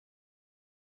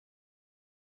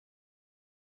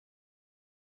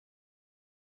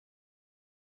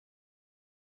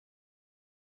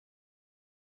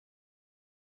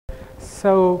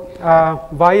So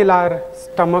while our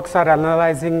stomachs are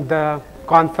analyzing the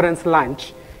conference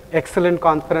lunch, excellent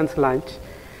conference lunch,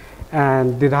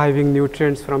 and deriving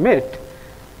nutrients from it,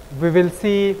 we will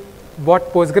see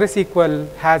what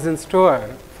PostgreSQL has in store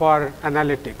for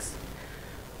analytics,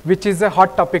 which is a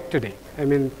hot topic today. I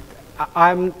mean,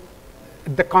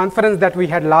 the conference that we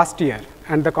had last year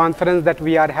and the conference that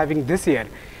we are having this year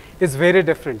is very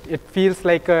different. It feels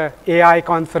like a AI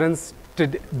conference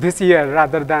this year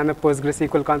rather than a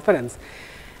PostgreSQL conference.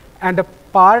 And a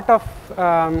part of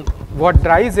what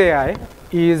drives AI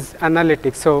is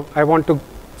analytics. So I want to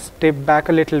step back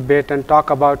a little bit and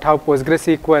talk about how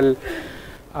PostgreSQL,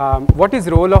 what is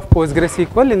the role of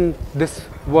PostgreSQL in this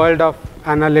world of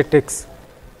analytics.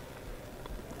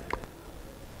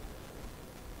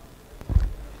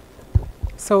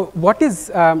 So what is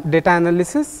data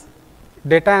analysis?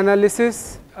 Data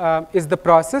analysis is the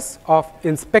process of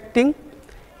inspecting,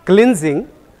 cleansing,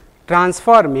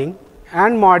 transforming,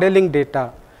 and modeling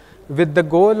data with the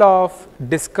goal of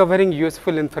discovering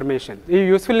useful information.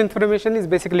 Useful information is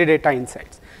basically data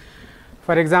insights.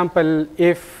 For example,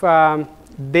 if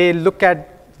they look at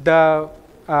the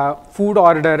food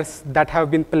orders that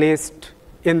have been placed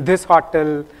in this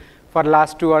hotel for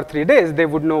last 2 or 3 days, they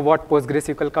would know what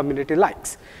PostgreSQL community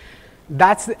likes.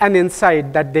 That's an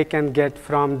insight that they can get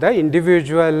from the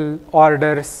individual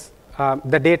orders,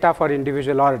 the data for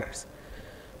individual orders.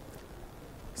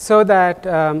 So that,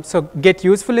 so get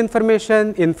useful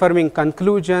information, informing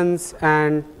conclusions,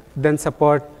 and then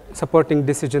supporting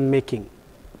decision making.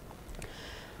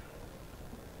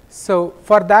 So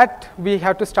for that, we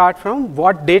have to start from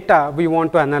what data we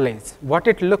want to analyze, what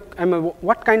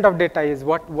kind of data is,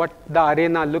 what the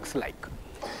arena looks like.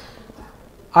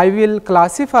 I will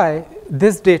classify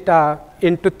this data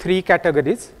into 3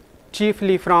 categories,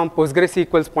 chiefly from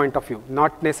PostgreSQL's point of view,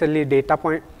 not necessarily data,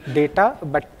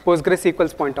 but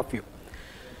PostgreSQL's point of view.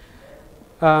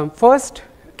 First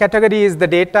category is the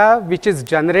data which is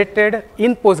generated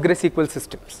in PostgreSQL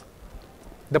systems.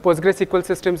 The PostgreSQL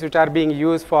systems which are being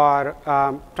used for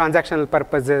transactional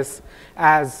purposes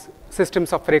as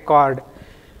systems of record,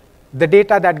 the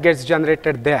data that gets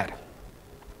generated there.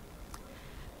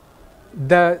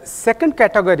 The second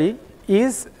category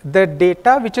is the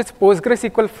data which is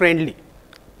PostgreSQL friendly,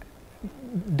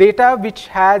 data which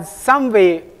has some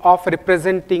way of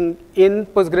representing in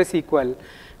PostgreSQL,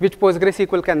 which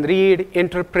PostgreSQL can read,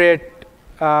 interpret,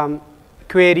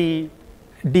 query,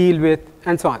 deal with,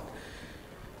 and so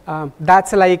on.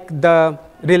 That's like the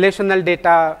relational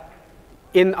data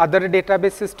in other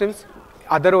database systems,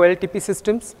 other OLTP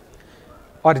systems,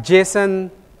 or JSON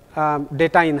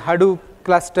data in Hadoop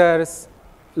clusters,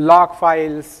 log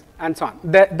files, and so on.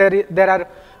 There are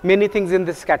many things in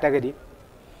this category.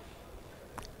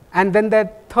 And then the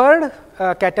third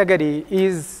category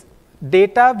is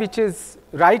data which is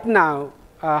right now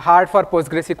hard for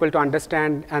PostgreSQL to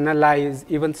understand, analyze,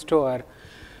 even store,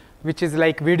 which is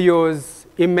like videos,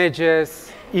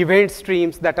 images, event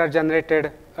streams that are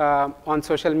generated on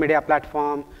social media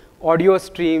platform, audio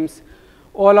streams,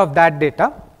 all of that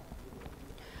data.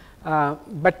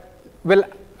 But well,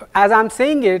 as I'm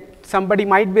saying it, somebody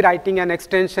might be writing an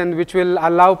extension which will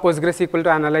allow PostgreSQL to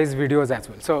analyze videos as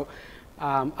well. So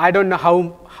I don't know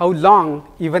how long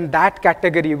even that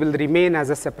category will remain as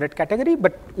a separate category,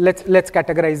 but let's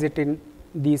categorize it in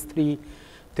these 3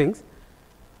 things.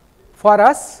 For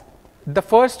us, the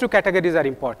first 2 categories are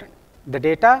important. The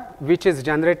data which is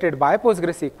generated by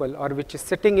PostgreSQL or which is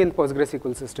sitting in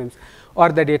PostgreSQL systems, or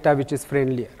the data which is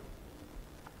friendlier.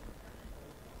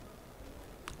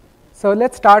 So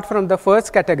let's start from the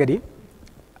first category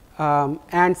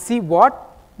and see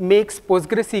what makes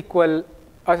PostgreSQL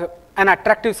an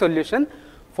attractive solution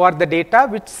for the data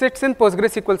which sits in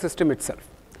PostgreSQL system itself.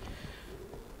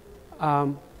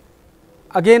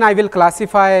 Again, I will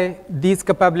classify these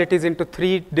capabilities into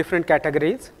 3 different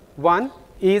categories. One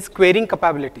is querying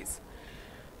capabilities.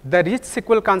 The rich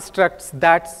SQL constructs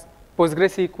that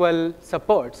PostgreSQL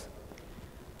supports.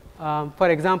 For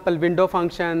example, window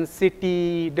functions,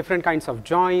 city, different kinds of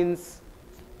joins.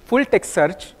 Full text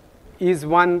search is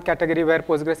one category where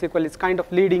PostgreSQL is kind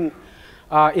of leading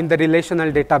in the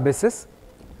relational databases.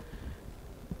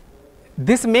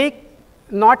 This may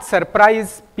not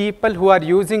surprise people who are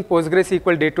using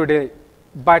PostgreSQL day to day,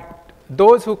 but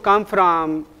those who come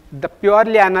from the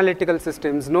purely analytical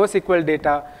systems, no SQL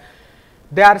data,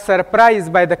 they are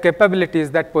surprised by the capabilities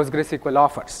that PostgreSQL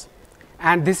offers.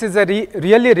 And this is a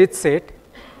really rich set,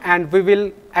 and we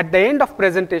will, at the end of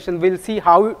presentation, we'll see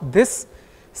how this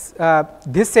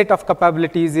set of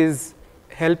capabilities is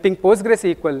helping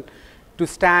PostgreSQL to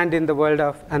stand in the world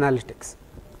of analytics.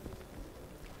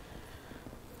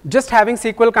 Just having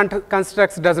SQL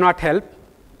constructs does not help.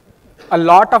 A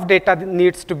lot of data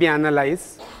needs to be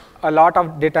analyzed, a lot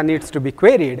of data needs to be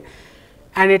queried,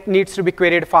 and it needs to be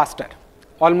queried faster,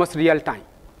 almost real time.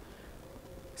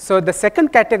 So the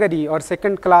second category or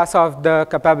second class of the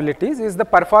capabilities is the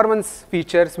performance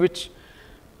features which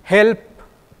help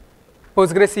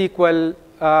PostgreSQL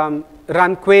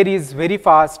run queries very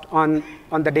fast on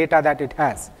the data that it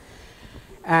has.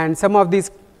 And some of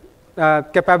these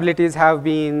capabilities have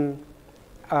been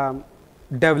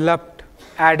developed,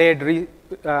 added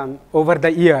over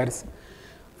the years.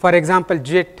 For example,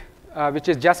 JIT, which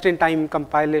is just-in-time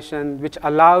compilation, which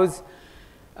allows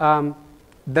the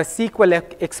SQL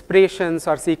expressions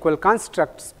or SQL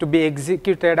constructs to be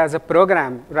executed as a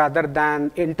program rather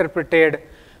than interpreted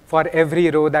for every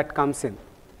row that comes in,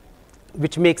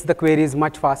 which makes the queries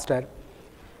much faster.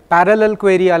 Parallel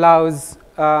query allows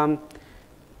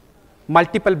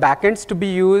multiple backends to be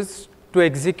used to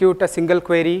execute a single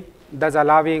query, thus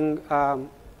allowing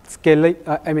scaling,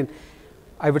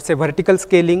 I would say vertical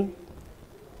scaling.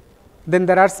 Then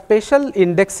there are special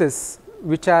indexes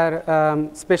which are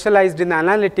specialized in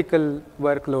analytical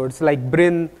workloads like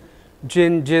Brin,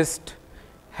 Gin, Gist,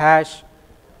 Hash,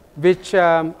 which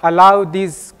allow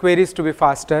these queries to be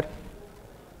faster.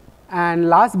 And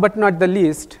last but not the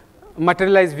least,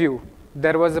 materialized view.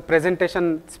 There was a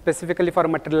presentation specifically for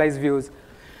materialized views.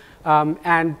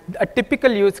 And a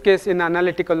typical use case in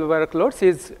analytical workloads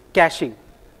is caching,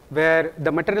 where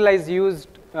the materialized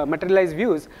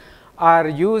views are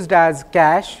used as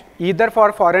cache either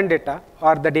for foreign data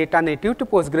or the data native to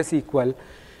PostgreSQL,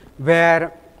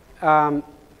 where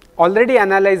already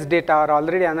analyzed data or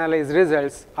already analyzed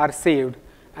results are saved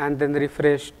and then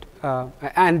refreshed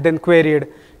and then queried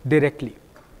directly.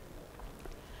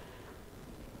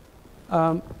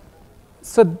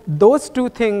 So those two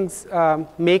things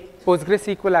make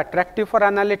PostgreSQL attractive for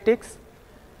analytics,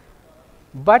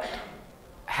 but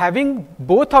having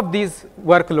both of these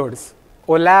workloads,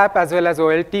 OLAP as well as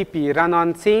OLTP, run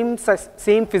on same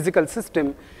physical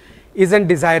system isn't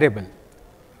desirable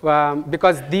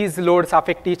because these loads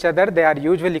affect each other. They are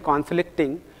usually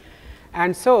conflicting.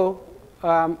 And so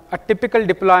a typical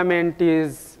deployment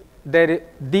is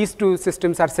these two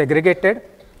systems are segregated.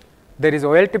 There is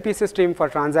OLTP system for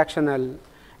transactional,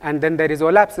 and then there is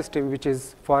OLAP system, which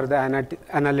is for the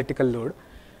analytical load.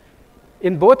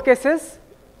 In both cases,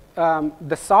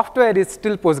 the software is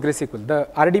still PostgreSQL. The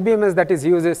RDBMS that is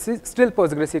used is still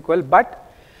PostgreSQL,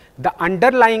 but the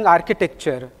underlying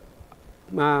architecture,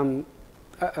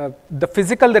 the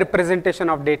physical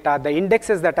representation of data, the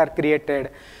indexes that are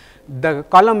created, the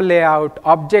column layout,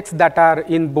 objects that are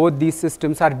in both these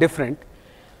systems are different.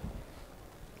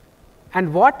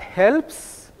 And what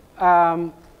helps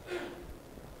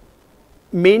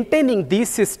maintaining these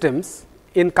systems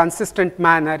in consistent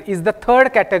manner is the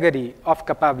third category of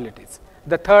capabilities,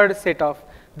 the third set of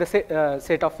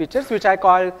features, which I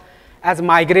call as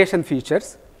migration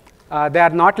features. They are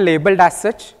not labeled as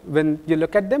such when you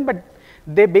look at them, but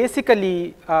they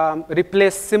basically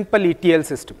replace simple ETL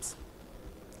systems,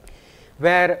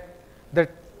 where the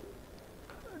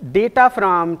data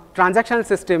from transactional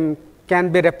system can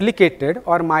be replicated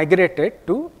or migrated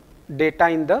to data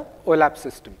in the OLAP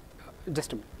system.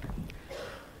 Just a minute.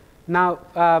 Now,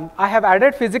 I have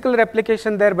added physical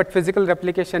replication there, but physical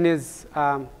replication is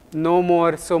no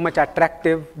more so much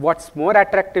attractive. What's more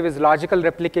attractive is logical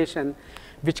replication,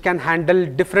 which can handle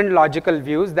different logical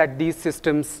views that these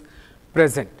systems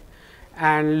present.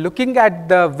 And looking at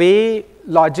the way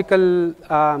logical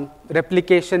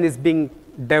replication is being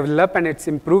developed and it's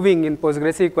improving in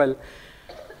PostgreSQL,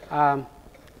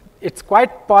 it's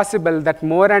quite possible that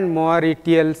more and more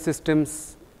ETL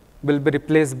systems will be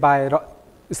replaced by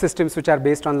systems which are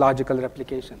based on logical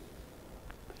replication.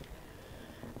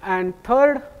 And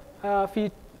third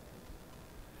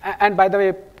and by the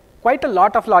way, quite a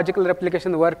lot of logical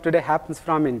replication work today happens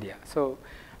from India. So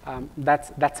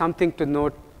that's something to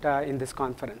note in this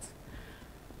conference.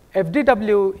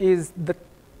 FDW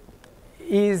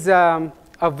is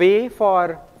a way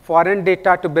for foreign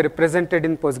data to be represented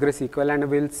in PostgreSQL, and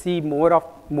we'll see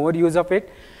more use of it.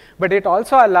 But it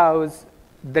also allows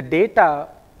the data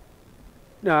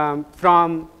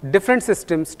from different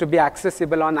systems to be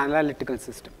accessible on analytical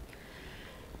system.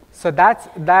 So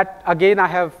that again, I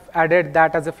have added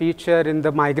that as a feature in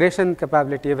the migration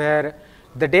capability, where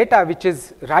the data which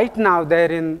is right now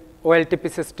there in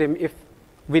OLTP system, if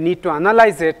we need to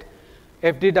analyze it,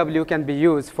 FDW can be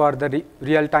used for the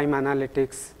real-time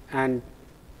analytics, and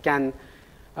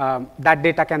that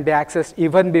data can be accessed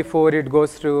even before it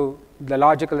goes through the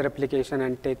logical replication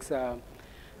and takes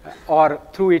or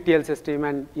through ETL system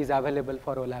and is available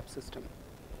for OLAP system.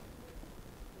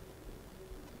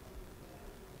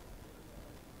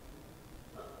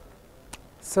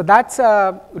 So that's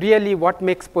really what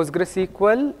makes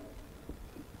PostgreSQL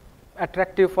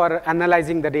attractive for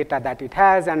analyzing the data that it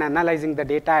has and analyzing the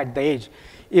data at the edge.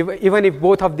 Even if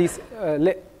both of these,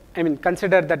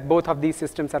 consider that both of these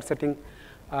systems are sitting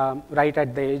right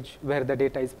at the edge where the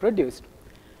data is produced.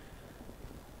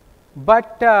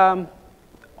 But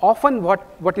often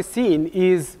what is seen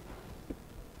is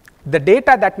the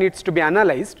data that needs to be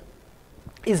analyzed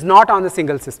is not on a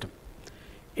single system.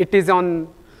 It is on,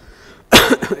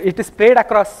 it is spread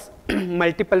across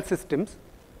multiple systems,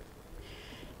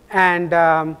 and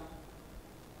the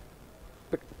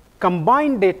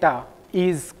combined data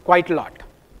is quite a lot.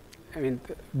 I mean,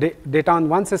 data on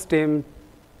one system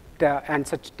and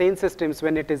such 10 systems,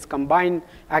 when it is combined,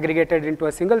 aggregated into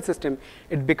a single system,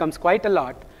 it becomes quite a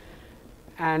lot.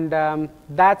 And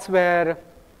that's where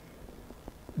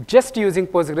just using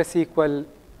PostgreSQL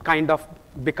kind of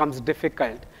becomes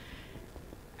difficult.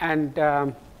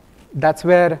 And that's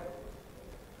where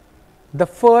the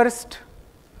first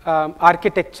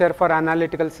architecture for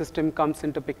analytical system comes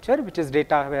into picture, which is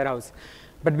data warehouse.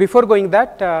 But before going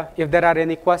that, if there are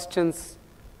any questions,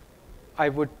 I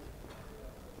would.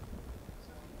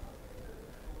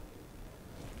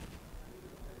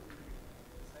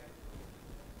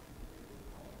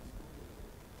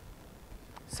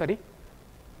 Sorry?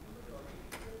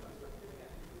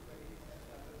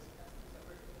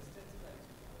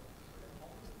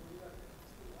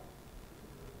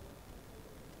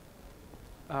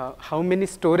 How many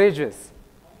storages?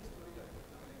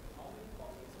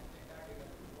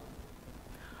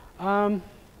 Well,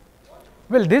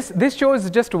 this shows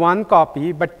just one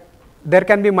copy, but there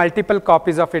can be multiple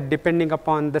copies of it depending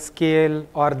upon the scale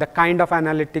or the kind of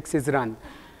analytics is run.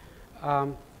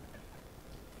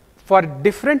 For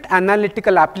different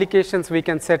analytical applications, we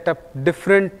can set up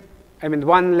different,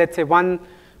 let's say one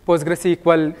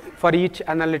PostgreSQL for each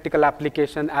analytical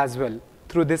application as well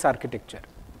through this architecture.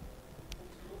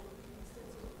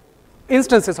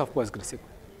 Instances of PostgreSQL.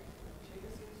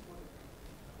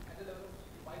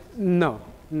 No.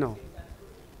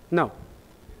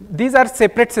 These are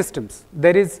separate systems.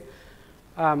 There is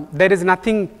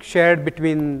nothing shared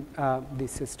between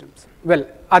these systems. Well,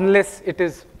 unless it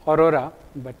is Aurora,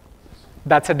 but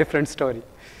that's a different story.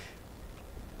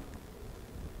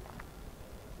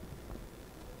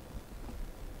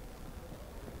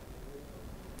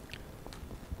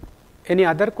 Any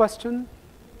other question?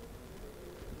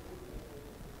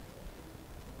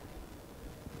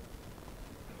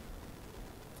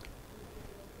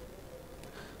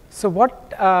 So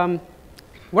what I'm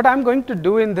going to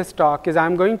do in this talk is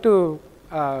I'm going to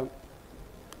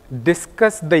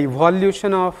discuss the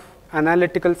evolution of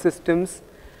analytical systems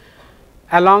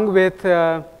along with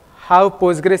how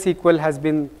PostgreSQL has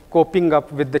been coping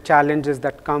up with the challenges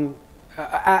that come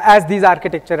as these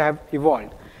architectures have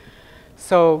evolved.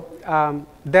 So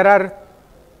there are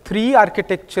three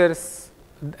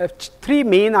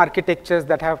main architectures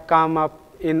that have come up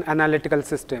in analytical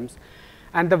systems,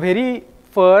 and the very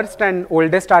first and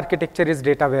oldest architecture is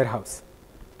data warehouse,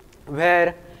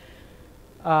 where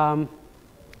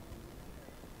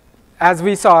as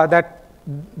we saw that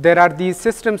there are these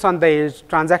systems on the edge,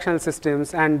 transactional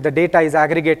systems, and the data is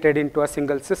aggregated into a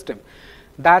single system.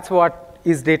 That's what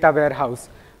is data warehouse,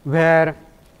 where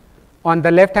on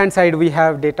the left hand side we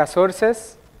have data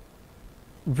sources,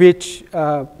 which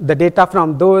the data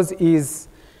from those is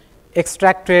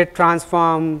extracted,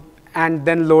 transformed, and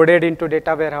then loaded into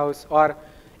data warehouse, or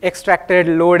extracted,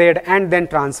 loaded, and then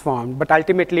transformed, but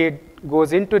ultimately it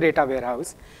goes into data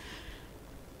warehouse.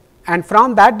 And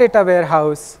from that data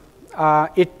warehouse,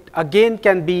 it again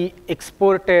can be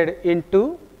exported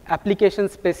into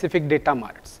application-specific data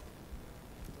marts.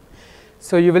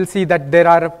 So you will see that there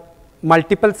are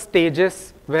multiple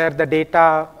stages where the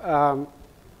data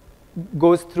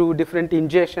goes through different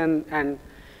ingestion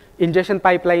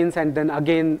pipelines and then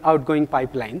again outgoing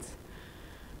pipelines.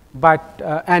 But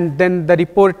and then the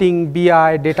reporting,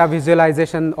 BI, data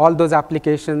visualization, all those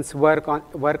applications work on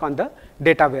the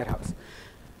data warehouse.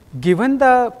 Given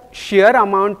the sheer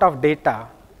amount of data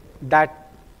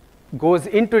that goes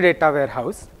into data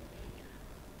warehouse,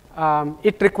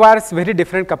 it requires very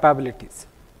different capabilities.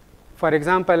 For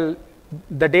example,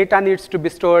 the data needs to be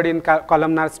stored in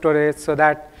columnar storage so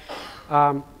that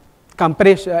the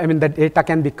data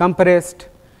can be compressed.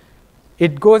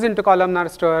 It goes into columnar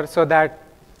store so that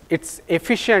it's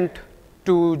efficient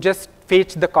to just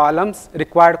fetch the columns,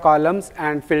 required columns,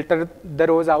 and filter the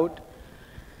rows out.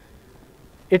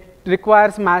 It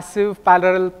requires massive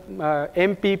parallel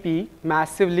MPP,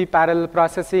 massively parallel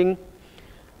processing,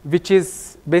 which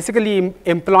is basically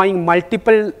employing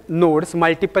multiple nodes,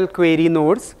 multiple query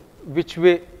nodes, which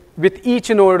with each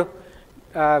node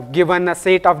given a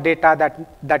set of data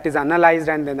that is analyzed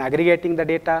and then aggregating the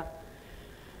data.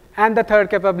 And the third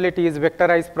capability is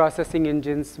vectorized processing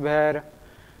engines, where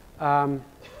a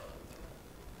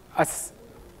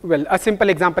simple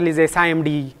example is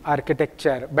SIMD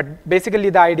architecture. But basically,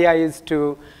 the idea is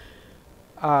to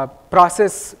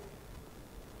process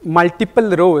multiple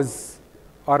rows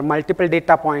or multiple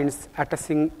data points at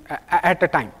a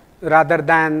time, rather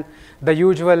than the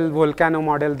usual Volcano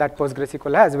model that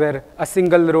PostgreSQL has, where a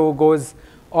single row goes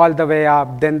all the way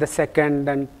up, then the second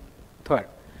and third.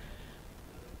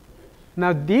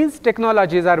 Now, these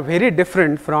technologies are very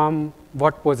different from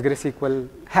what PostgreSQL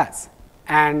has.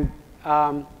 And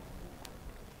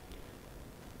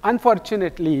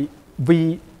unfortunately,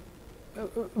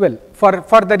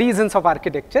 for the reasons of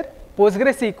architecture,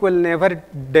 PostgreSQL never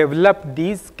developed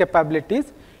these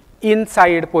capabilities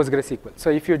inside PostgreSQL. So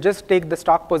if you just take the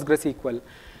stock PostgreSQL,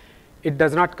 it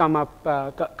does not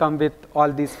come with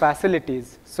all these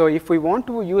facilities. So if we want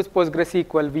to use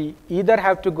PostgreSQL, we either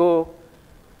have to go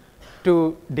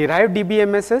to derived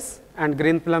DBMSs, and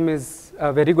Greenplum is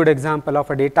a very good example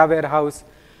of a data warehouse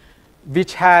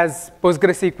which has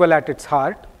PostgreSQL at its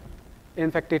heart. In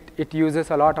fact, it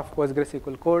uses a lot of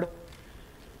PostgreSQL code.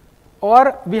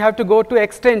 Or we have to go to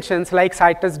extensions like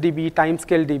CitusDB,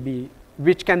 TimescaleDB,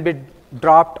 which can be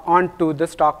dropped onto the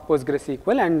stock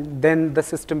PostgreSQL, and then the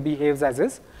system behaves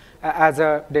as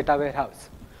a data warehouse.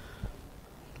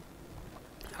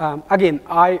 Again,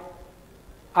 I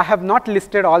have not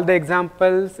listed all the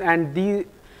examples, and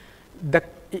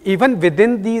even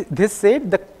within this set,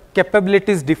 the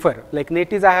capabilities differ. Like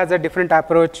Netiza has a different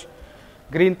approach,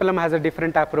 Greenplum has a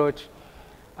different approach.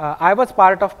 I was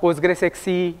part of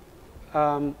PostgreSXE,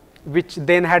 which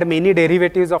then had many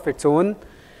derivatives of its own.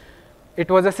 It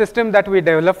was a system that we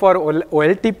developed for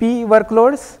OLTP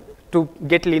workloads to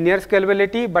get linear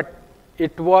scalability, but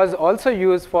it was also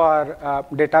used for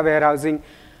data warehousing,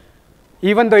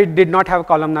 even though it did not have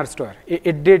columnar store.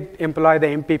 It did employ the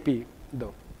MPP,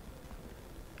 though.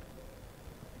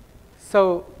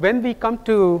 So when we come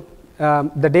to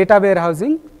the data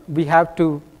warehousing, we have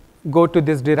to go to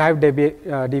this derived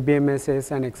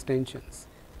DBMSs and extensions.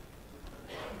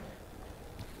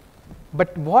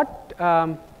 But what,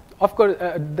 of course,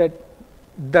 the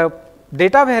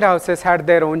data warehouses had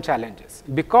their own challenges.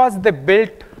 Because they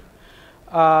built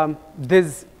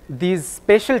these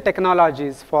spatial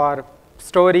technologies for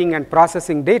storing and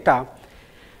processing data,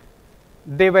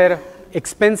 they were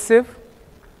expensive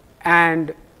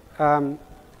and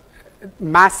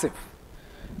massive.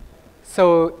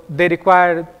 So they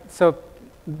required, so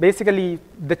basically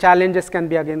the challenges can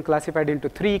be again classified into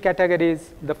 3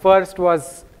 categories. The first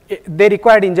was they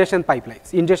required ingestion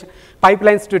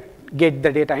pipelines, to get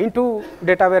the data into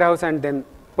data warehouse and then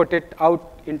put it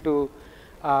out into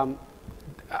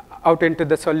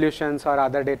the solutions or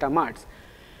other data marts.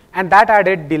 And that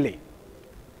added delay.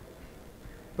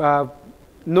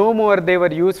 No more they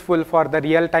were useful for the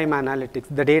real-time analytics,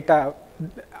 the data,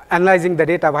 analyzing the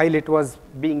data while it was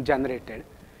being generated.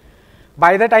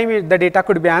 By the time the data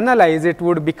could be analyzed, it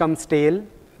would become stale.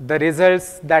 The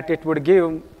results that it would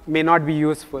give may not be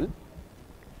useful.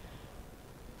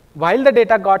 While the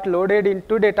data got loaded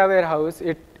into data warehouse,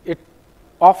 it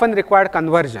often required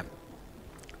conversion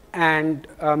and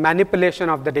manipulation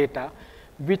of the data,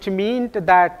 which meant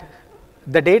that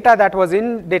the data that was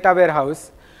in data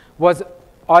warehouse was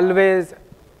always,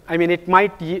 it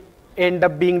might end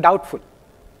up being doubtful.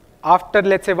 After,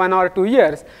 let's say, 1 or 2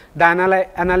 years, the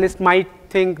analyst might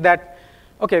think that,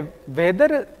 okay,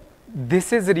 whether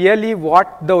this is really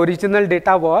what the original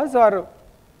data was, or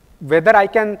whether I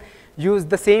can use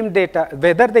the same data,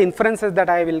 whether the inferences that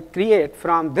I will create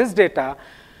from this data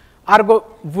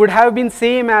would have been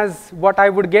same as what I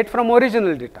would get from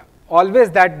original data.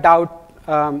 Always that doubt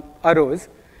arose.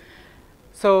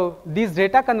 So these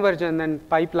data conversion and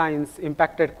pipelines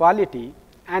impacted quality,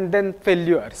 and then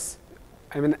failures.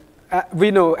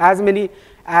 We know as many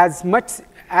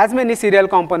serial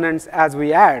components as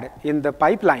we add in the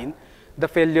pipeline, the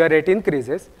failure rate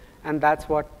increases, and that's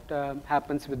what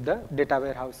happens with the data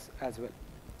warehouse as well.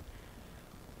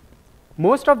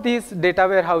 Most of these data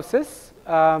warehouses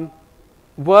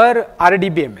were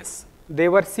RDBMS. They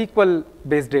were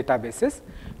SQL-based databases,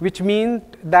 which means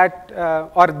that,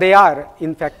 or they are,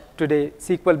 in fact, today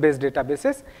SQL-based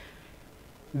databases.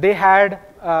 They had,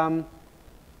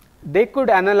 they could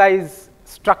analyze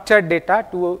structured data,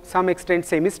 to some extent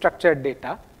semi-structured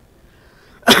data,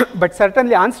 but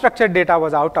certainly unstructured data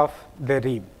was out of the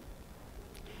realm.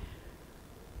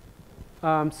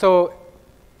 So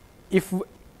if,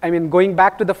 going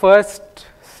back to the first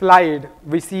slide,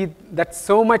 we see that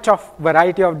so much of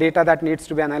variety of data that needs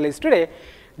to be analyzed today,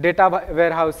 data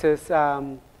warehouses,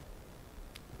 well,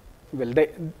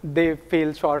 they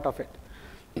fail short of it.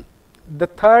 The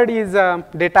third is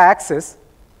data access.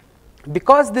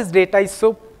 Because this data is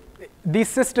so, these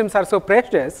systems are so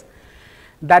precious,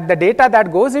 that the data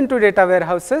that goes into data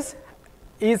warehouses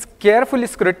is carefully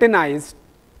scrutinized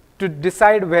to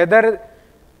decide whether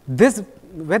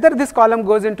this column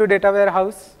goes into data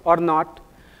warehouse or not,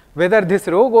 whether this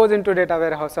row goes into data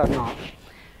warehouse or not.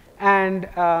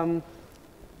 And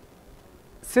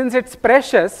since it's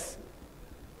precious,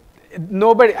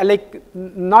 nobody, like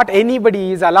not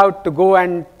anybody is allowed to go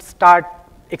and start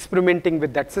experimenting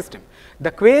with that system.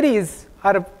 The queries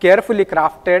are carefully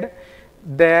crafted,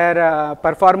 their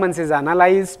performance is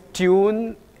analyzed,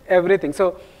 tuned, everything.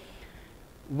 So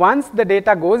once the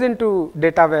data goes into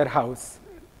data warehouse,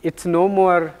 it's no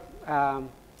more,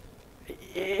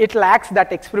 it lacks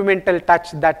that experimental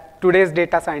touch that today's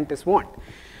data scientists want.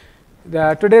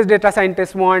 Today's data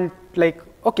scientists want, like,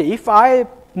 okay, if I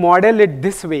model it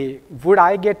this way, would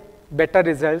I get better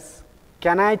results?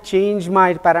 Can I change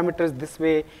my parameters this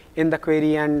way in the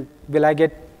query and will I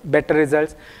get better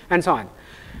results, and so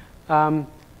on.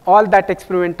 All that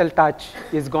experimental touch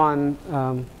is gone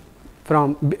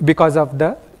because of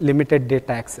the limited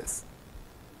data access.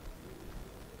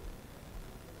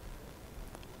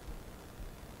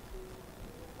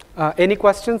 Any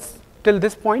questions till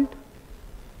this point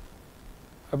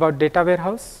about data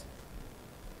warehouse?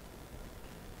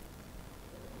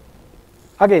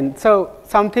 Again, so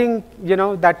something, you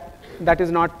know, that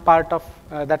is not part of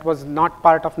that was not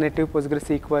part of native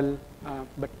PostgreSQL,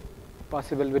 but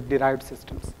possible with derived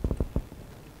systems.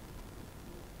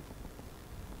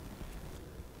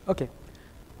 Okay,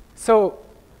 so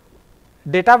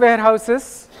data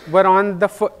warehouses were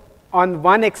on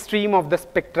one extreme of the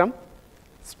spectrum: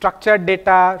 structured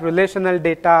data, relational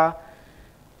data,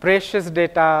 precious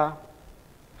data,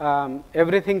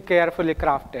 everything carefully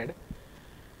crafted.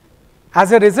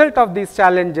 As a result of these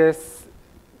challenges,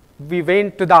 we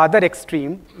went to the other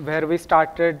extreme, where we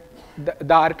started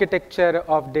the architecture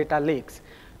of data lakes,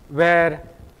 where,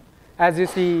 as you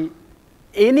see,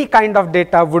 any kind of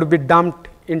data would be dumped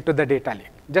into the data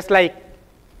lake. Just like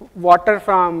water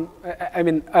from,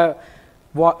 a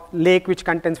lake which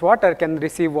contains water can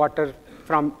receive water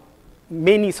from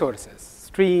many sources: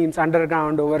 streams,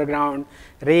 underground, overground,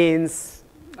 rains,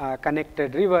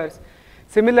 connected rivers.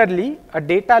 Similarly, a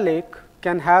data lake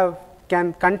can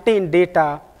contain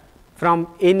data from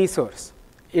any source.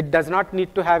 It does not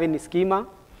need to have any schema.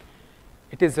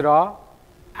 It is raw,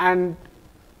 and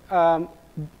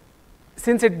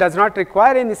since it does not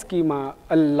require any schema,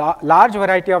 a large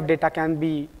variety of data can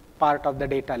be part of the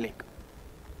data lake.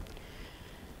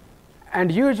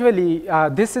 And usually,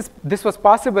 this was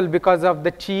possible because of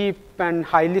the cheap and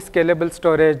highly scalable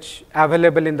storage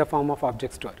available in the form of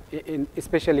object store,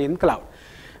 especially in cloud,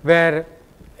 where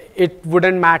it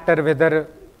wouldn't matter whether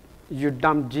you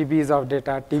dump GBs of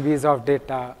data, TBs of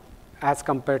data, as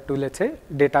compared to, let's say,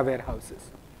 data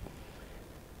warehouses.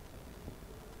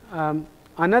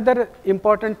 Another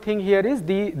important thing here is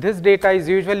this data is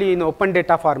usually in open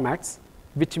data formats,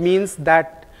 which means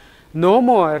that no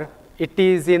more it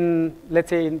is in, let's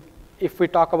say, if we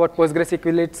talk about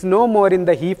PostgreSQL, it's no more in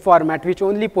the heap format, which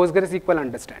only PostgreSQL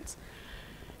understands.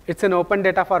 It's an open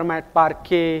data format,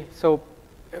 Parquet, so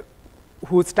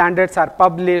whose standards are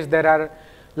published. There are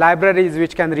libraries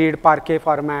which can read Parquet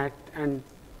format, and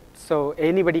so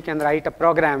anybody can write a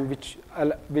program which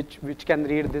can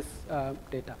read this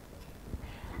data.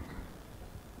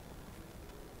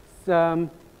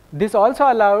 This also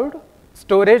allowed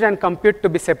storage and compute to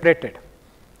be separated,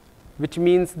 which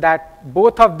means that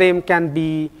both of them can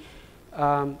be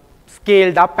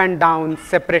scaled up and down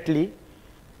separately.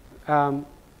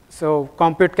 So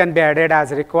compute can be added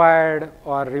as required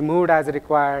or removed as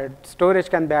required. Storage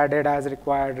can be added as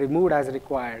required, removed as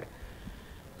required.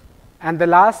 And the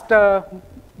last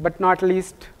but not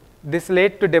least, this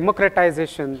led to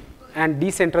democratization and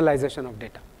decentralization of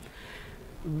data.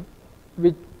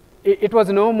 It was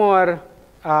no more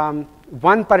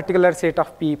one particular set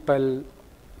of people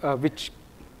which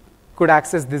could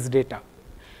access this data,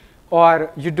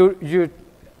 or you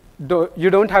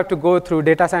don't have to go through,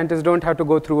 data scientists don't have to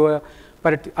go through a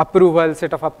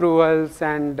set of approvals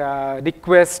and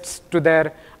requests to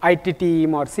their IT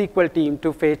team or SQL team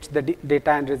to fetch the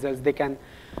data and results. They can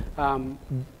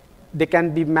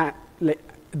be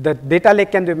the data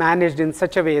lake can be managed in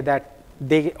such a way that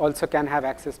they also can have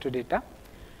access to data.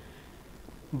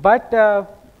 But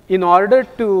in order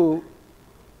to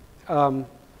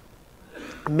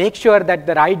make sure that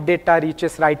the right data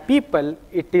reaches right people,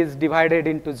 it is divided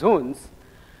into zones,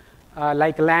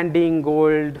 like landing,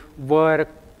 gold, work,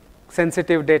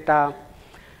 sensitive data.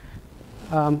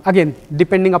 Again,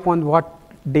 depending upon what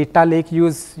data lake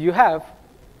use you have,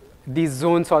 these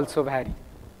zones also vary.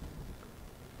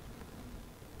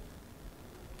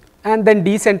 And then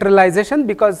decentralization,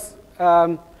 because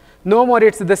no more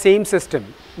it's the same system.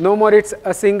 No more it's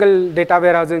a single data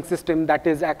warehousing system that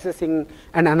is accessing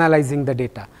and analyzing the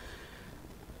data.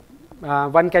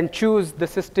 One can choose the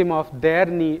system of their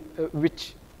need,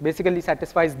 which basically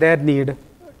satisfies their need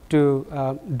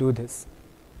to do this.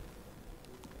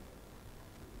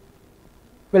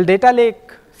 Well, data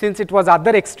lake, since it was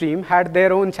other extreme, had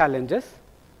their own challenges.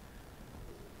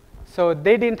 So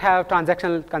they didn't have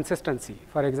transactional consistency.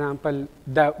 For example,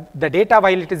 the data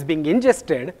while it is being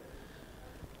ingested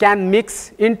can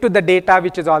mix into the data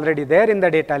which is already there in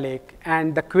the data lake,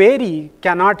 and the query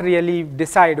cannot really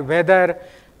decide whether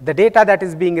the data that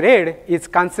is being read is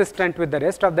consistent with the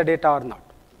rest of the data or not.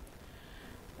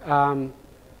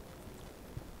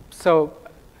 So,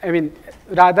 I mean,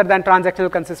 rather than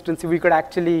transactional consistency, we could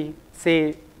actually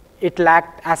say it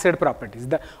lacked ACID properties.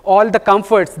 All the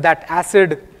comforts that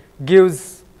ACID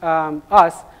gives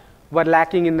us were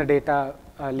lacking in the data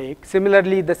lake.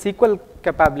 Similarly, the SQL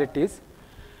capabilities,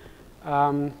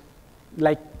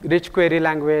 like rich query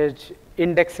language,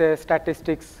 indexes,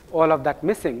 statistics, all of that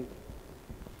missing,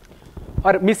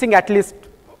 or missing at least,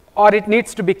 or it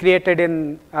needs to be created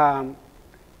in,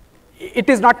 it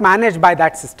is not managed by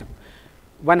that system.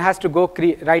 One has to go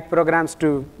write programs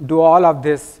to do all of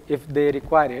this if they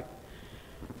require it.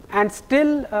 And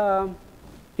still,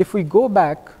 if we go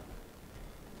back,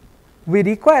 we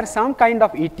require some kind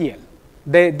of ETL.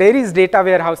 There is data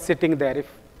warehouse sitting there,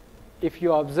 if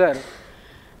you observe,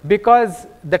 because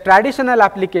the traditional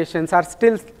applications are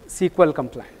still SQL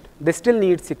compliant. They still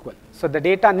need SQL. So the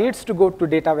data needs to go to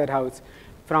data warehouse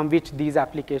from which these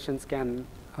applications can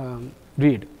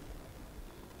read.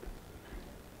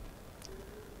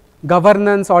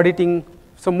 Governance, auditing.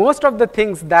 So most of the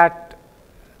things that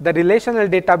the relational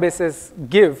databases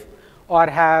give or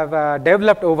have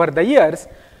developed over the years,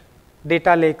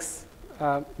 data lakes,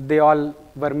 they all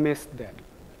were missed there.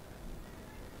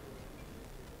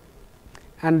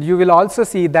 And you will also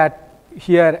see that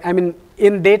here, I mean,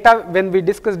 in data, when we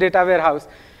discuss data warehouse,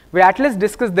 we at least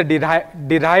discuss the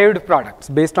derived products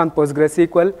based on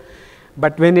PostgreSQL.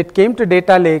 But when it came to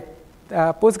data lake,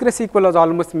 PostgreSQL was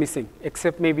almost missing,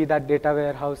 except maybe that data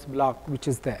warehouse block which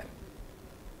is there.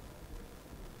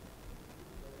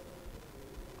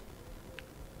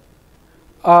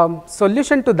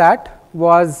 Solution to that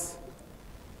was,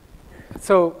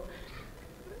 so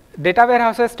data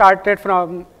warehouses started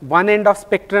from one end of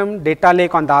spectrum, data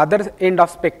lake on the other end of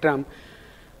spectrum.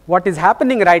 What is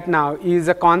happening right now is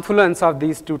a confluence of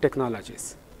these two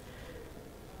technologies.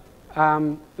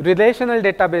 Relational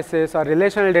databases or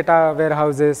relational data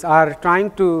warehouses are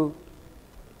trying to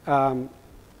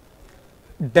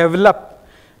develop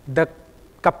the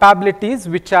capabilities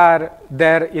which are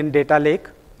there in data lake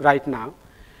right now.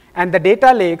 And the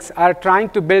data lakes are trying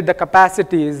to build the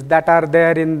capacities that are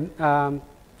there in the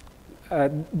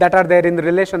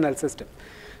relational system.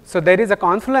 So there is a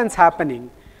confluence happening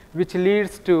which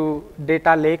leads to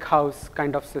data lake house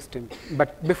kind of system.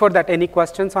 But before that, any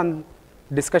questions on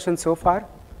discussion so far?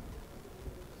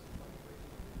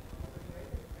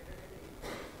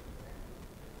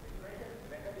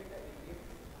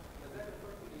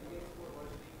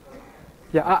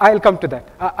 Yeah, I'll come to that.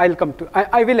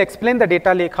 I will explain the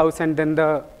data lake house, and then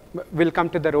we'll come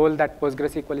to the role that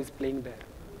PostgreSQL is playing there.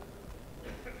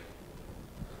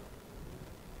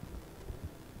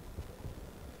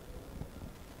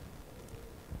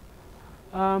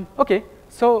 Okay,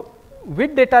 so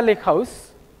with data lake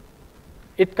house,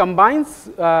 it combines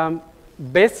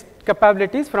best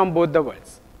capabilities from both the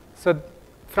worlds. So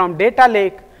from data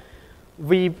lake,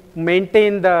 we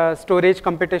maintain the storage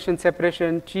computation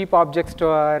separation, cheap object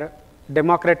store,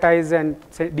 democratize and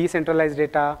decentralized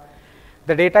data.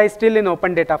 The data is still in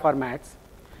open data formats.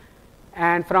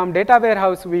 And from data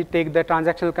warehouse, we take the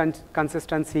transactional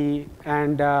consistency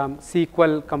and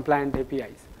SQL compliant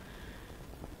APIs,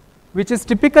 which is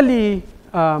typically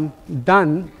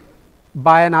done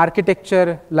by an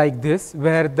architecture like this,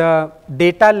 where the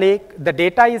data lake, the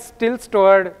data is still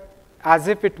stored as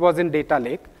if it was in data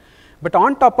lake, but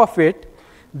on top of it,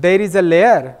 there is a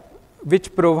layer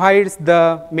which provides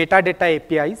the metadata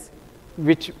APIs,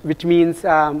 which means,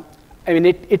 I mean,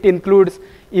 it includes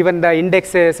even the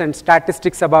indexes and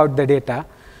statistics about the data.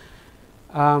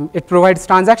 It provides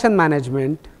transaction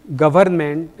management,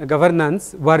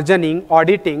 governance, versioning,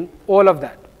 auditing, all of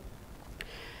that.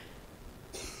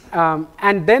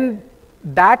 And then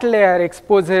that layer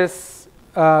exposes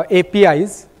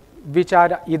APIs, which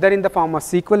are either in the form of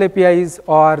SQL APIs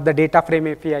or the data frame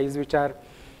APIs, which are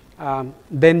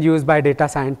then used by data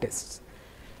scientists.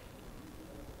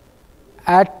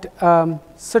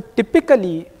 So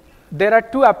typically, there are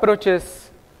two approaches.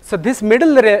 So this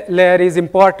middle layer is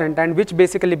important, and which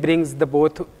basically brings the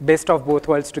best of both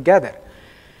worlds together.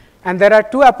 And there are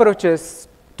two approaches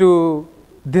to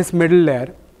this middle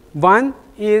layer. One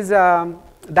is the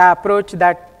approach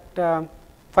that,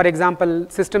 for example,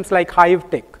 systems like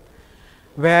HiveTech,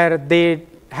 where they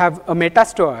have a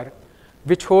metastore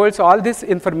which holds all this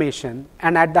information,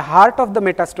 and at the heart of the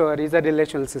metastore is a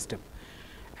relational system.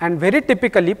 And very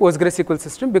typically PostgreSQL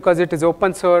system, because it is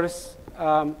open source,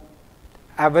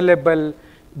 available,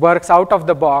 works out of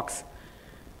the box.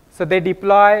 So they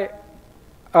deploy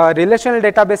a relational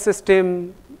database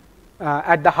system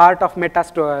at the heart of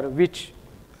metastore, which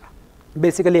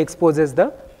basically exposes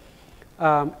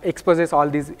all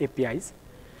these APIs.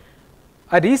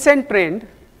 A recent trend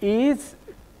is,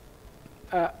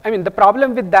 the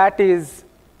problem with that is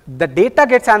the data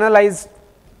gets analyzed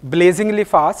blazingly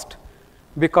fast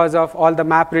because of all the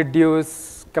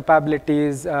MapReduce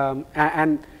capabilities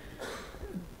and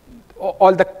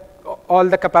all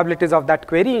the capabilities of that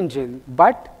query engine.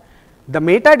 But the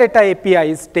metadata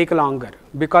APIs take longer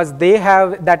because they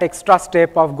have that extra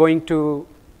step of going to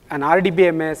an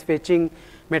RDBMS, fetching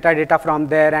metadata from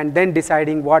there, and then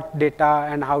deciding what data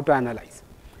and how to analyze.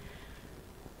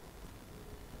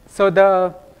 So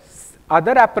the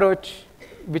other approach,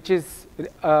 which is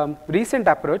recent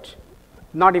approach,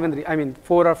 not even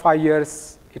 4 or 5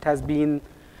 years it has been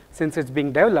since it's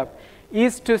being developed,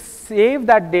 is to save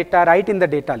that data right in the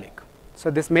data lake.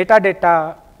 So this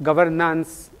metadata,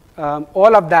 governance,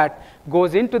 all of that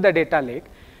goes into the data lake,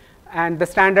 and the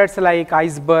standards like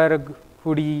Iceberg,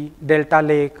 Hoodie, Delta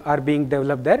Lake are being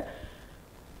developed there.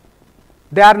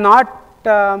 They are not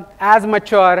as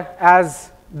mature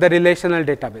as the relational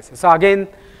databases. So again,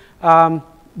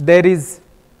 there is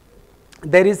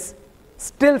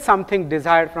still something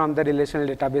desired from the relational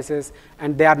databases,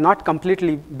 and they are not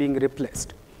completely being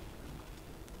replaced.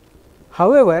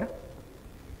 However,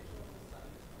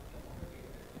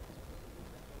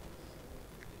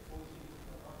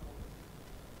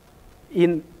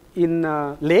 in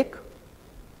Lake,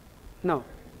 no.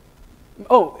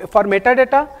 Oh, for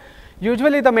metadata,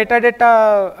 usually the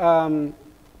metadata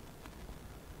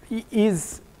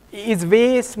is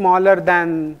way smaller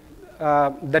than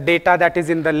the data that is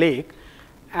in the lake,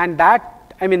 and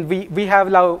that, we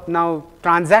have now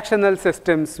transactional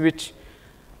systems which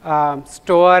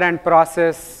store and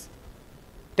process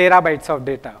terabytes of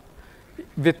data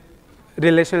with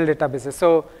relational databases.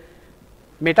 So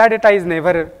metadata is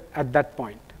never at that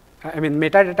point.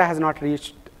 Metadata has not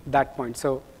reached that point.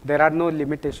 So there are no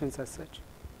limitations as such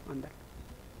on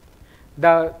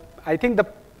that. I think the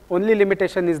only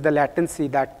limitation is the latency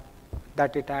that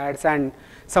it adds, and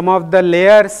some of the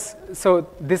layers. So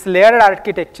this layered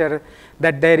architecture,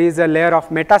 that there is a layer of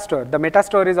metastore. The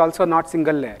metastore is also not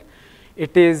single layer.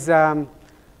 It is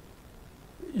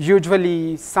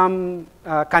usually some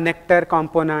connector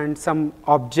component, some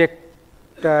object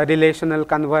relational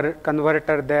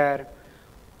converter there.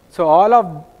 So all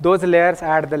of those layers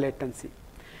add the latency.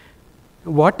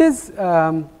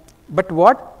 But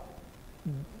what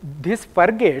this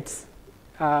forgets,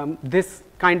 this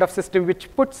kind of system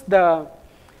which puts the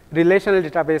relational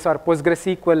database or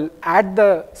PostgreSQL at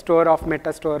the store of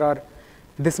metastore or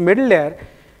this middle layer,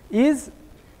 is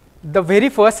the very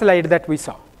first slide that we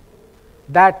saw,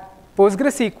 that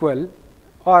PostgreSQL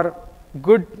or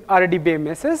good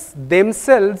RDBMSs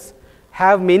themselves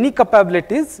have many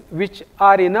capabilities which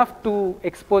are enough to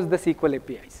expose the SQL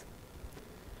APIs.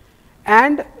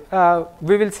 And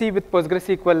we will see with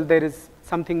PostgreSQL there is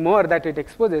something more that it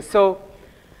exposes. So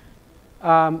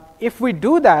if we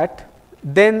do that,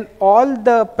 then all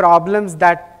the problems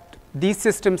that these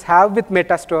systems have with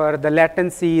metastore, the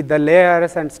latency, the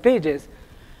layers and stages,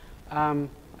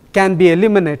 can be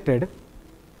eliminated.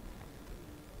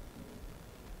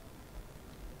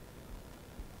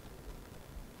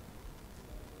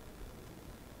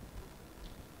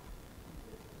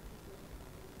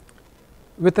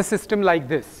 With a system like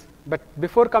this. But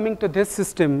before coming to this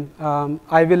system,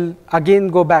 I will again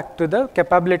go back to the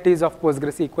capabilities of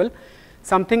PostgreSQL,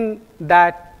 something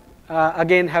that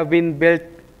again have been built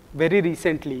very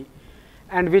recently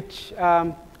and which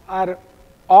are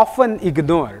often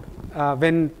ignored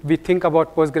when we think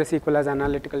about PostgreSQL as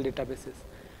analytical databases.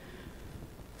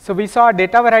 So we saw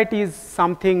data variety is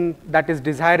something that is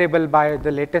desirable by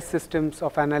the latest systems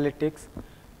of analytics.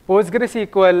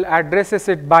 PostgreSQL addresses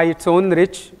it by its own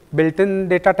rich built-in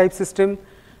data type system.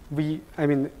 We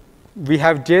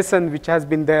have JSON, which has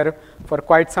been there for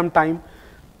quite some time.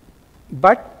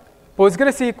 But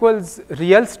PostgreSQL's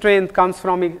real strength comes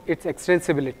from its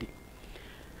extensibility.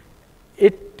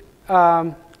 It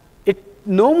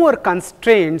no more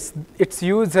constrains its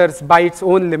users by its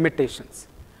own limitations.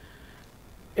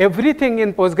 Everything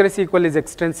in PostgreSQL is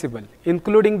extensible,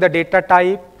 including the data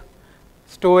type,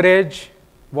 storage,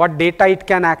 what data it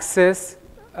can access,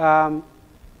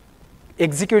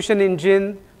 execution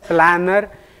engine, planner,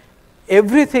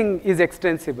 everything is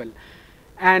extensible.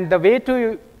 And the way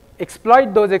to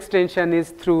exploit those extensions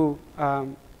is through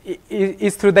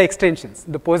the extensions,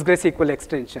 the PostgreSQL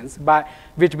extensions,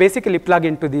 which basically plug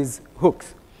into these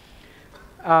hooks.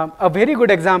 A very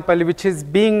good example, which is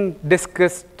being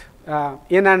discussed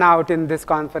in and out in this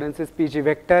conference, is PG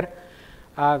Vector.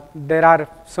 There are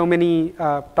so many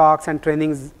talks and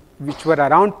trainings which were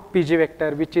around PG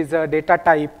Vector, which is a data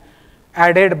type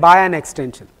added by an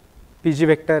extension, PG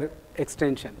Vector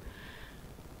extension.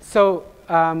 So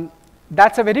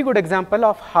that's a very good example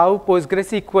of how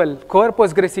PostgreSQL, core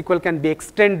PostgreSQL, can be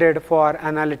extended for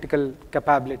analytical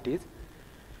capabilities.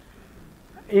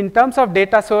 In terms of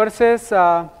data sources,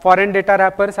 foreign data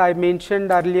wrappers I mentioned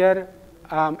earlier,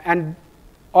 and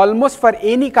almost for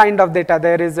any kind of data,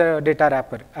 there is a data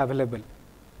wrapper available.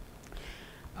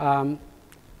 I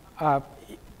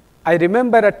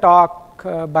remember a talk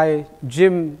by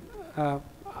Jim,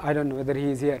 I don't know whether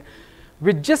he is here,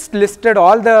 which just listed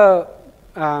all the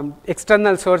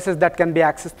external sources that can be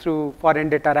accessed through foreign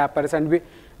data wrappers, and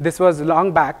this was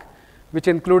long back, which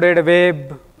included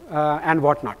web and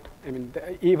whatnot. I mean,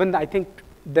 even I think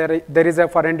there is a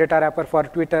foreign data wrapper for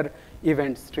Twitter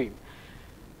event stream.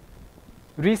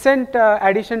 Recent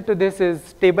addition to this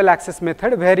is table access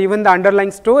method, where even the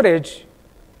underlying storage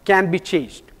can be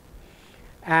changed.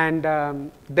 And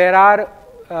there are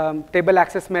table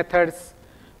access methods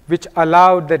which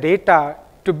allow the data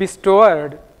to be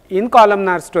stored in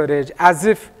columnar storage as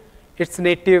if it's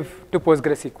native to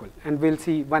PostgreSQL, and we'll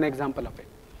see one example of it.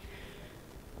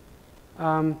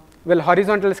 Well,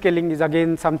 horizontal scaling is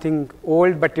again something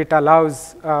old, but it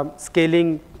allows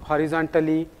scaling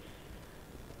horizontally.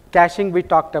 Caching we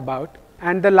talked about.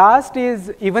 And the last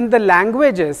is even the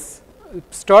languages,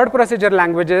 stored procedure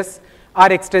languages, are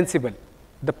extensible.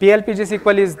 The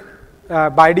PL/PGSQL is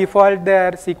by default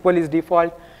there, SQL is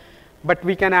default, but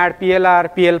we can add PLR,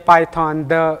 PL Python,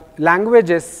 the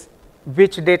languages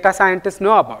which data scientists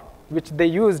know about, which they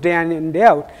use day in, day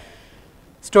out.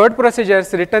 Stored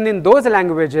procedures written in those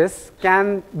languages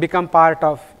can become part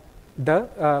of the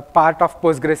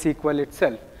PostgreSQL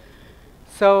itself.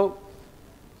 So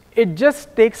it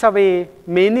just takes away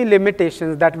many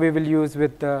limitations that we will use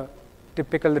with the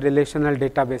typical relational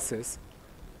databases.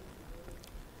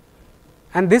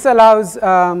 And this allows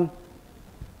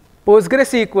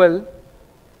PostgreSQL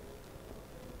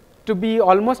to be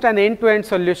almost an end-to-end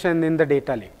solution in the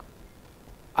data lake.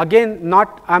 Again,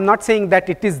 I'm not saying that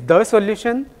it is the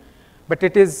solution, but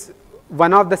it is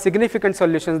one of the significant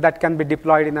solutions that can be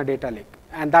deployed in a data lake.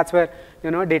 And that's where,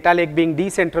 data lake being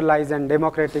decentralized and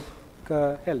democratic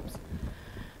helps.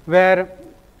 Where,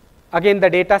 again, the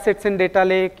data sits in data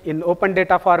lake in open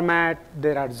data format,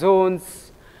 there are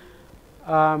zones,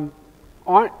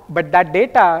 but that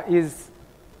data is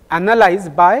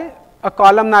analyzed by a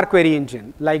columnar query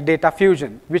engine like Data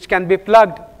Fusion, which can be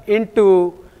plugged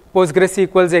into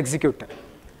PostgreSQL's executor.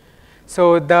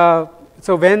 So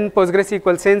when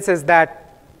PostgreSQL senses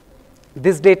that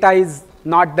this data is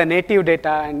not the native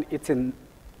data and it's in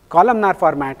columnar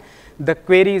format, the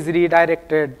query is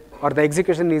redirected, or the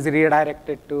execution is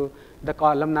redirected to the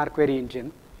columnar query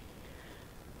engine.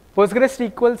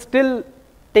 PostgreSQL still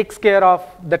takes care of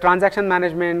the transaction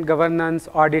management, governance,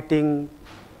 auditing,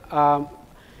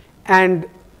 and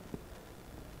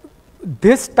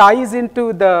this ties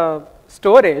into the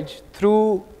storage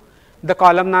through the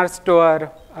columnar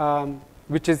store,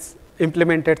 which is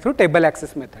implemented through table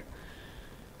access method.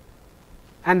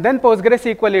 And then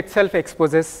PostgreSQL itself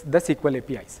exposes the SQL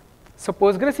APIs. So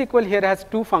PostgreSQL here has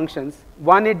two functions.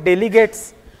 One, it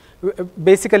delegates,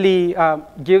 basically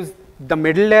gives the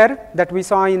middle layer that we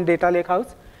saw in Data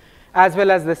Lakehouse, as well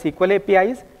as the SQL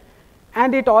APIs.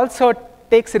 And it also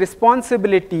takes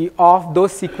responsibility of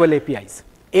those SQL APIs.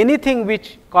 Anything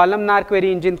which columnar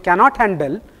query engine cannot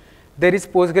handle, there is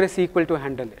PostgreSQL to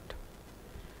handle it.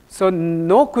 So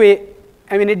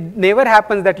it never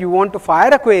happens that you want to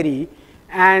fire a query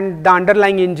and the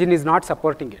underlying engine is not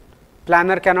supporting it.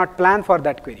 Planner cannot plan for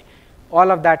that query.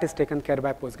 All of that is taken care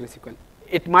by PostgreSQL.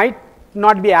 It might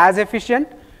not be as efficient,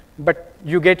 but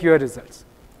you get your results.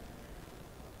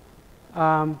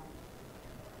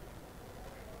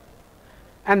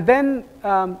 And then,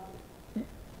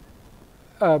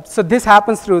 so this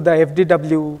happens through the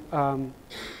FDW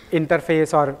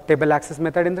interface or table access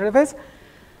method interface.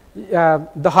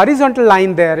 The horizontal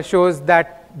line there shows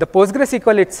that the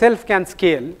PostgreSQL itself can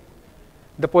scale.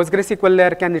 The PostgreSQL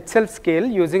layer can itself scale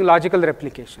using logical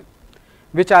replication,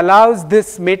 which allows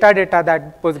this metadata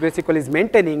that PostgreSQL is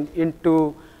maintaining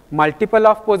into multiple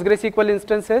of PostgreSQL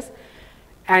instances,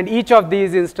 and each of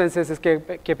these instances is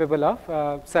capable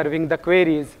of serving the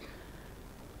queries,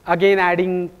 again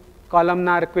adding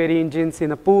columnar query engines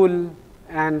in a pool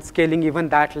and scaling even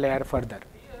that layer further.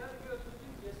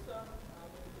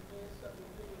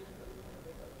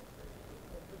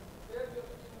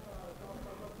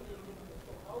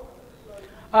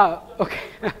 Okay.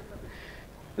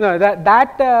 No,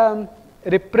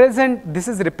 this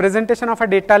is representation of a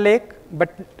data lake, but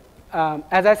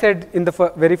as I said in the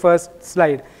very first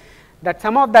slide, that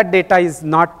some of that data is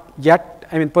not yet,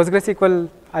 I mean, PostgreSQL,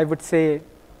 I would say,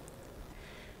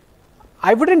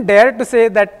 I wouldn't dare to say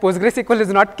that PostgreSQL is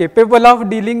not capable of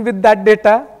dealing with that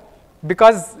data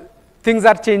because things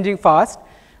are changing fast,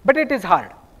 but it is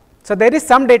hard. So there is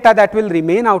some data that will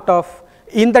remain out of,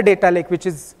 in the data lake, which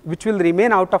will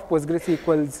remain out of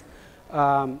PostgreSQL's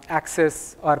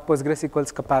access or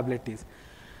PostgreSQL's capabilities.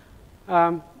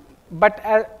 But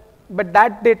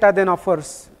that data then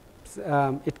offers,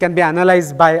 it can be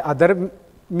analyzed by other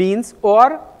means,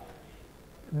 or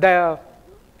the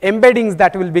embeddings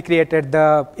that will be created,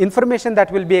 the information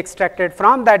that will be extracted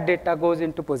from that data goes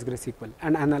into PostgreSQL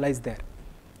and analyzed there.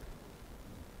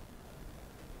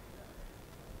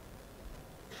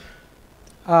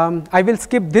 I will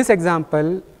skip this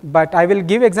example, but I will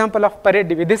give example of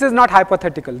PareDB. This is not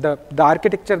hypothetical. The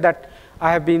architecture that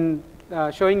I have been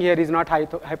showing here is not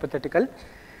hypothetical.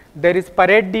 There is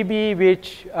PareDB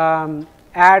which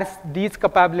adds these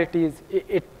capabilities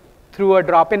through a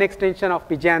drop-in extension of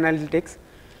PG Analytics.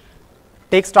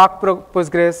 Take stock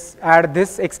Postgres, add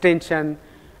this extension,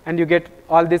 and you get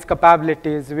all these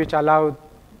capabilities which allow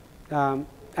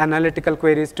analytical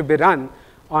queries to be run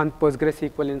on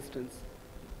PostgreSQL instance.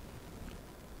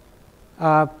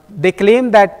 They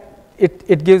claim that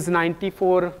it gives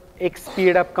 94x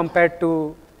speed up compared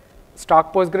to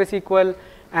stock PostgreSQL,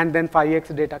 and then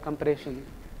 5x data compression.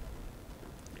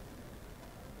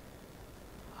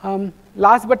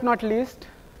 Last but not least,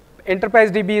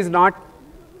 Enterprise DB is not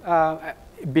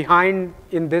behind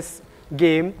in this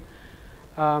game.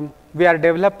 We are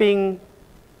developing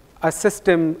a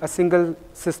system, a single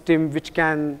system which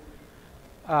can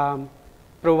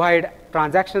provide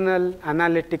transactional,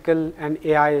 analytical, and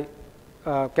AI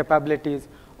capabilities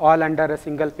all under a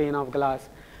single pane of glass.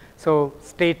 So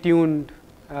stay tuned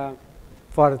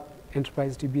for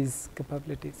Enterprise DB's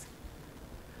capabilities.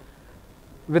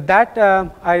 With that,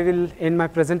 I will end my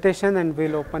presentation and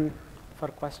we'll open for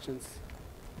questions.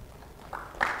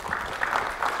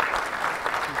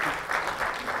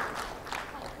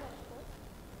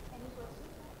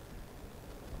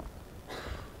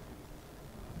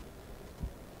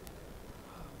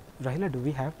 Rahila, do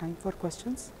we have time for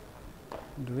questions?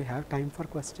 Do we have time for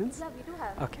questions? Yeah, we do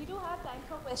have. Okay. We do have time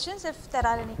for questions if there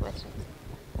are any questions.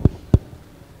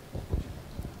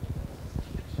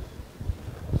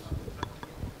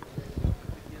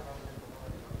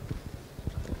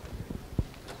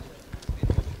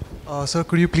 Sir,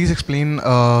 could you please explain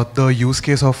the use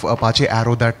case of Apache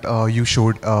Arrow that you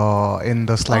showed in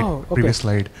the slide, previous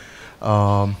slide?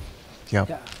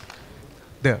 Yeah.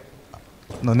 There.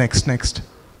 No, next.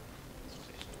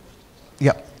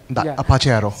 Yeah, Apache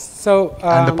Arrow. So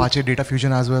and the Apache Data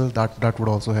Fusion as well, that would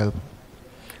also help.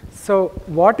 So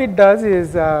what it does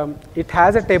is it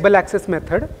has a table access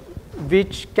method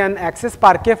which can access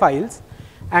Parquet files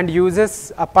and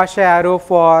uses Apache Arrow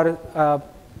for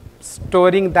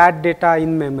storing that data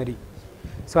in memory.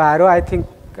 So Arrow, I think,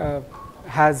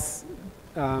 has,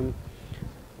 I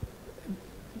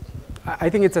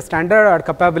think it's a standard or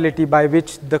capability by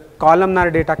which the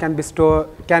columnar data can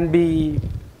be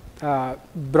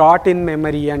brought in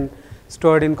memory and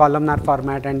stored in columnar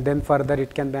format, and then further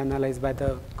it can be analyzed by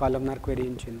the columnar query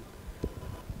engine.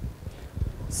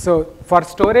 So for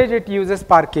storage, it uses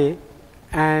Parquet,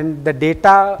 and the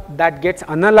data that gets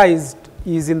analyzed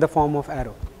is in the form of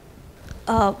Arrow.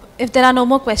 If there are no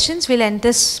more questions, we'll end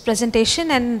this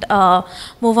presentation and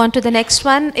move on to the next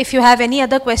one. If you have any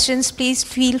other questions, please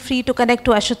feel free to connect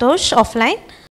to Ashutosh offline.